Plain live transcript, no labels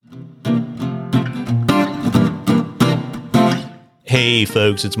Hey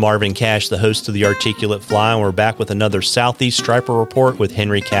folks, it's Marvin Cash, the host of The Articulate Fly, and we're back with another Southeast Striper Report with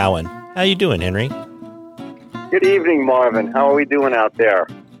Henry Cowen. How you doing, Henry? Good evening, Marvin. How are we doing out there?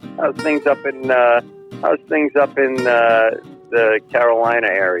 How's things up in the Carolina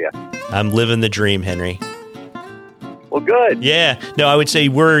area? I'm living the dream, Henry. Well, good. Yeah. No, I would say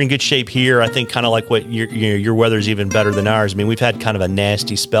we're in good shape here. I think kind of like what your weather's even better than ours. I mean, we've had kind of a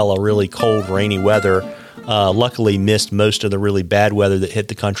nasty spell of really cold, rainy weather. Luckily missed most of the really bad weather that hit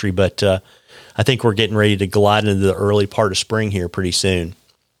the country, but I think we're getting ready to glide into the early part of spring here pretty soon.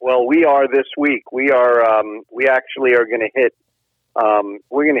 Well, we are this week. We actually are going to hit,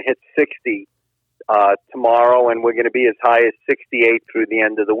 we're going to hit 60 tomorrow, and we're going to be as high as 68 through the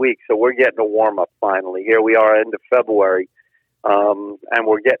end of the week. So we're getting a warm-up finally. Here we are, end of February, and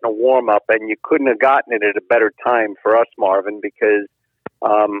we're getting a warm-up, and you couldn't have gotten it at a better time for us, Marvin, because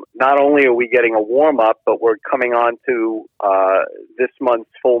not only are we getting a warm-up, but we're coming on to this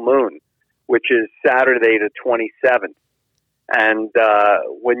month's full moon, which is Saturday the 27th. And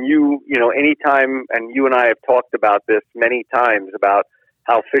when anytime, and you and I have talked about this many times, about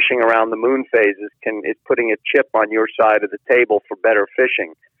how fishing around the moon phases is putting a chip on your side of the table for better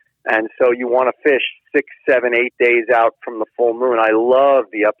fishing. And so you want to fish 6, 7, 8 days out from the full moon. I love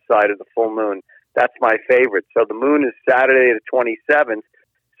the upside of the full moon. That's my favorite. So the moon is Saturday the 27th.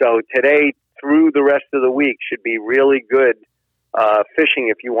 So today through the rest of the week should be really good fishing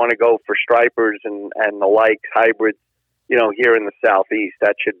if you want to go for stripers and the likes, hybrids, here in the Southeast.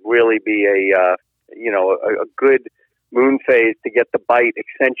 That should really be a good moon phase to get the bite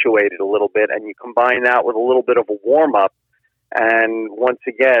accentuated a little bit. And you combine that with a little bit of a warm-up. And once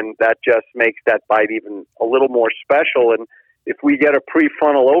again, that just makes that bite even a little more special. And if we get a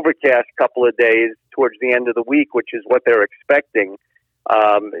prefrontal overcast couple of days towards the end of the week, which is what they're expecting,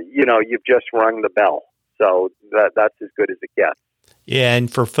 you've just rung the bell. So that's as good as it gets. Yeah,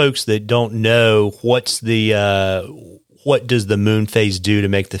 and for folks that don't know, what does the moon phase do to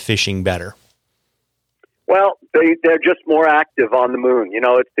make the fishing better? Well, they're just more active on the moon.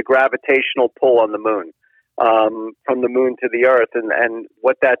 It's the gravitational pull on the moon, from the moon to the earth. And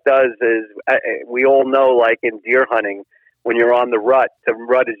what that does is, we all know, like in deer hunting, when you're on the rut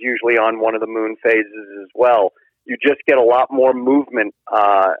is usually on one of the moon phases as well. You just get a lot more movement,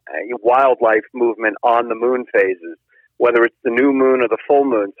 wildlife movement on the moon phases, whether it's the new moon or the full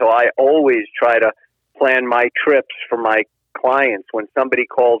moon. So I always try to plan my trips for my clients. When somebody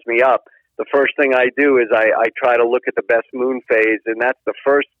calls me up, the first thing I do is I try to look at the best moon phase, and that's the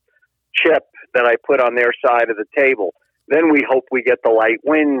first chip that I put on their side of the table. Then we hope we get the light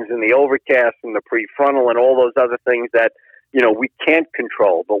winds and the overcast and the prefrontal and all those other things that, we can't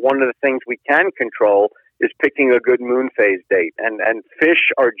control. But one of the things we can control is picking a good moon phase date. And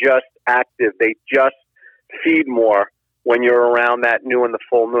fish are just active. They just feed more when you're around that new and the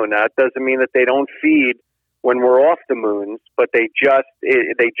full moon. Now, it doesn't mean that they don't feed when we're off the moons, but they just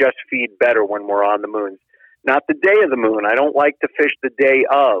feed better when we're on the moons. Not the day of the moon. I don't like to fish the day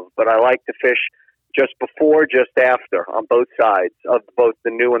of, but I like to fish just before, just after, on both sides of both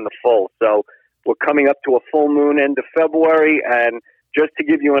the new and the full. So we're coming up to a full moon end of February, and just to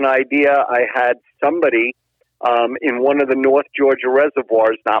give you an idea, I had somebody in one of the North Georgia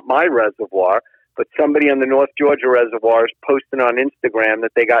reservoirs, not my reservoir, but somebody on the North Georgia reservoirs posted on Instagram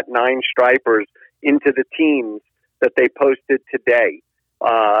that they got 9 stripers into the teams that they posted today.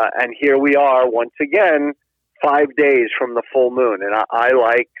 And here we are, once again, 5 days from the full moon. And I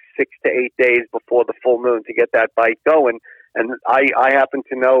like 6 to 8 days before the full moon to get that bite going. And I happen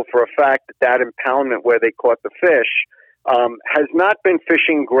to know for a fact that impoundment where they caught the fish has not been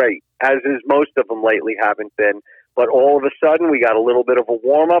fishing great, as is most of them lately haven't been. But all of a sudden, we got a little bit of a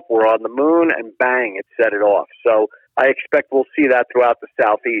warm-up, we're on the moon, and bang, it set it off. So I expect we'll see that throughout the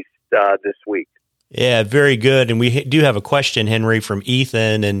Southeast this week. Yeah, very good. And we do have a question, Henry, from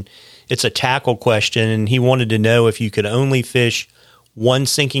Ethan, and it's a tackle question, and he wanted to know if you could only fish one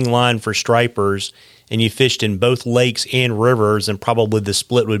sinking line for stripers, and you fished in both lakes and rivers, and probably the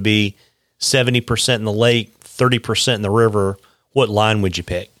split would be 70% in the lake, 30% in the river. What line would you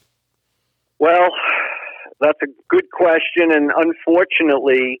pick? Well, that's a good question, and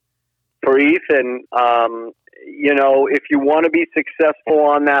unfortunately for Ethan, if you want to be successful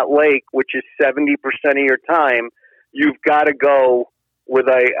on that lake, which is 70% of your time, you've got to go with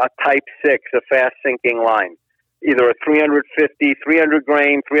a type 6, a fast sinking line. Either a 350, 300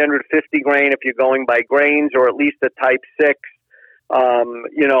 grain, 350 grain if you're going by grains, or at least a type 6. I'm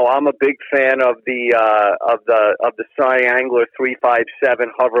a big fan of the Triangler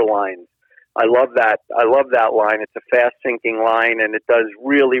 357 hover lines. I love that. I love that line. It's a fast sinking line, and it does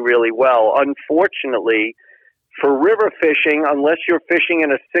really, really well. Unfortunately, For river fishing, unless you're fishing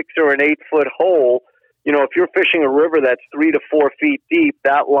in a 6 or an 8 foot hole, if you're fishing a river that's 3 to 4 feet deep,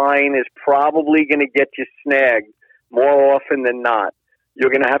 that line is probably going to get you snagged more often than not. You're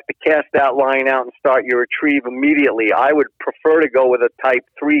going to have to cast that line out and start your retrieve immediately. I would prefer to go with a type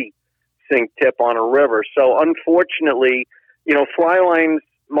 3 sink tip on a river. So unfortunately, fly lines,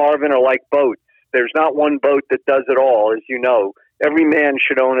 Marvin, are like boats. There's not one boat that does it all, as you know. Every man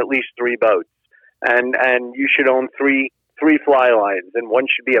should own at least 3 boats. And you should own three fly lines. And one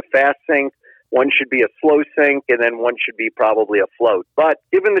should be a fast sink, one should be a slow sink, and then one should be probably a float. But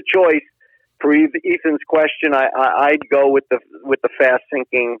given the choice, for Ethan's question, I'd go with the fast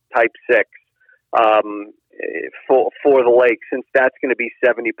sinking type 6 for the lake, since that's going to be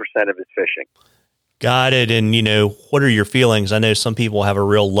 70% of his fishing. Got it. And, what are your feelings? I know some people have a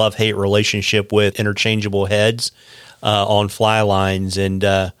real love-hate relationship with interchangeable heads on fly lines. And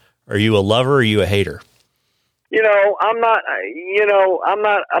are you a lover or are you a hater? I'm not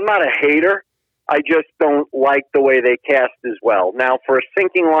a hater. I just don't like the way they cast as well. Now, for a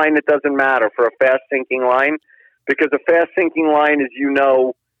sinking line, it doesn't matter for a fast sinking line, because a fast sinking line, as you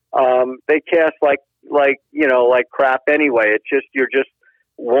know, they cast like crap anyway. It's just, you're just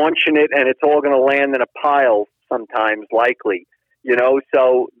launching it and it's all going to land in a pile sometimes, likely,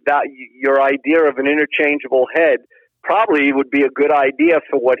 so that your idea of an interchangeable head probably would be a good idea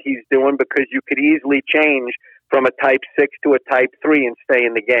for what he's doing, because you could easily change from a type 6 to a type 3 and stay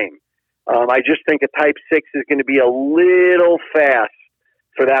in the game. I just think a type 6 is going to be a little fast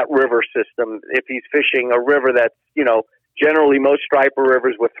for that river system. If he's fishing a river that's, generally most striper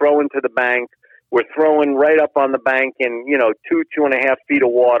rivers, we're throwing to the bank. We're throwing right up on the bank in, 2.5 feet of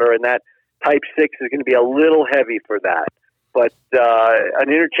water, and that type 6 is going to be a little heavy for that. But an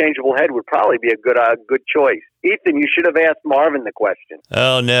interchangeable head would probably be a good choice. Ethan, you should have asked Marvin the question.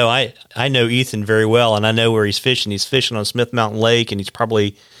 Oh, no, I know Ethan very well, and I know where he's fishing. He's fishing on Smith Mountain Lake, and he's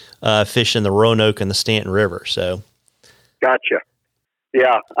probably fishing the Roanoke and the Stanton River. So, gotcha.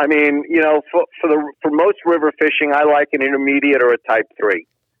 Yeah, I mean, for most river fishing, I like an intermediate or a type 3,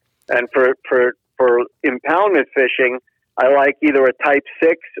 and for impoundment fishing, I like either a type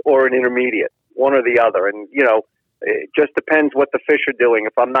 6 or an intermediate, one or the other, and it just depends what the fish are doing.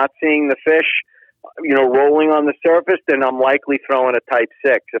 If I'm not seeing the fish, rolling on the surface, then I'm likely throwing a type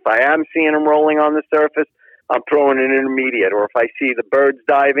 6. If I am seeing them rolling on the surface, I'm throwing an intermediate. Or if I see the birds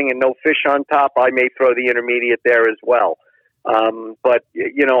diving and no fish on top, I may throw the intermediate there as well. But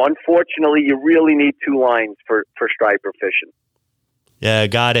unfortunately, you really need 2 lines for striper fishing. Yeah,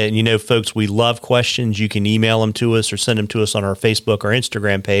 got it. And, folks, we love questions. You can email them to us or send them to us on our Facebook or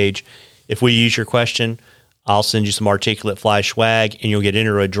Instagram page. If we use your question, I'll send you some Articulate Fly swag, and you'll get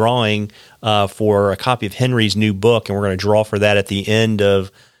into a drawing for a copy of Henry's new book, and we're going to draw for that at the end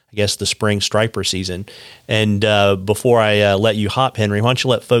of, I guess, the spring striper season. And before I let you hop, Henry, why don't you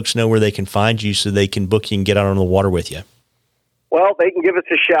let folks know where they can find you so they can book you and get out on the water with you? Well, they can give us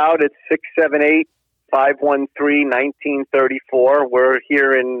a shout at 678-513-1934. We're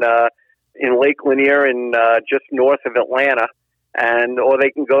here in Lake Lanier, just north of Atlanta. Or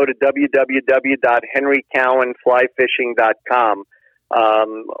they can go to www.henrycowenflyfishing.com.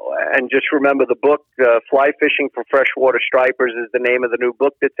 And just remember the book, Fly Fishing for Freshwater Stripers, is the name of the new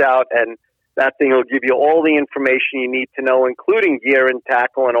book that's out. And that thing will give you all the information you need to know, including gear and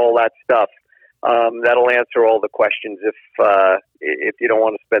tackle and all that stuff. That'll answer all the questions if you don't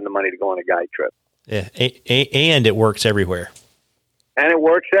want to spend the money to go on a guide trip. Yeah, and it works everywhere. And it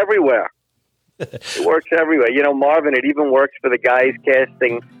works everywhere. It works everywhere. Marvin, it even works for the guys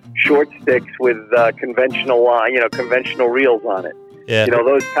casting short sticks with conventional reels on it. Yeah.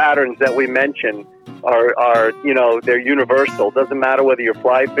 Those patterns that we mentioned are they're universal. Doesn't matter whether you're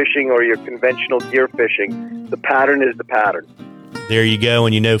fly fishing or you're conventional gear fishing. The pattern is the pattern. There you go.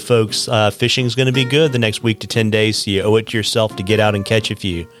 And folks, fishing is going to be good the next week to 10 days, so you owe it to yourself to get out and catch a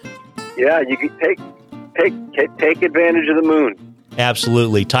few. Yeah, you can take advantage of the moon.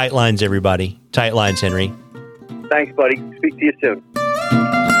 Absolutely. Tight lines, everybody. Tight lines, Henry. Thanks, buddy. Speak to you soon.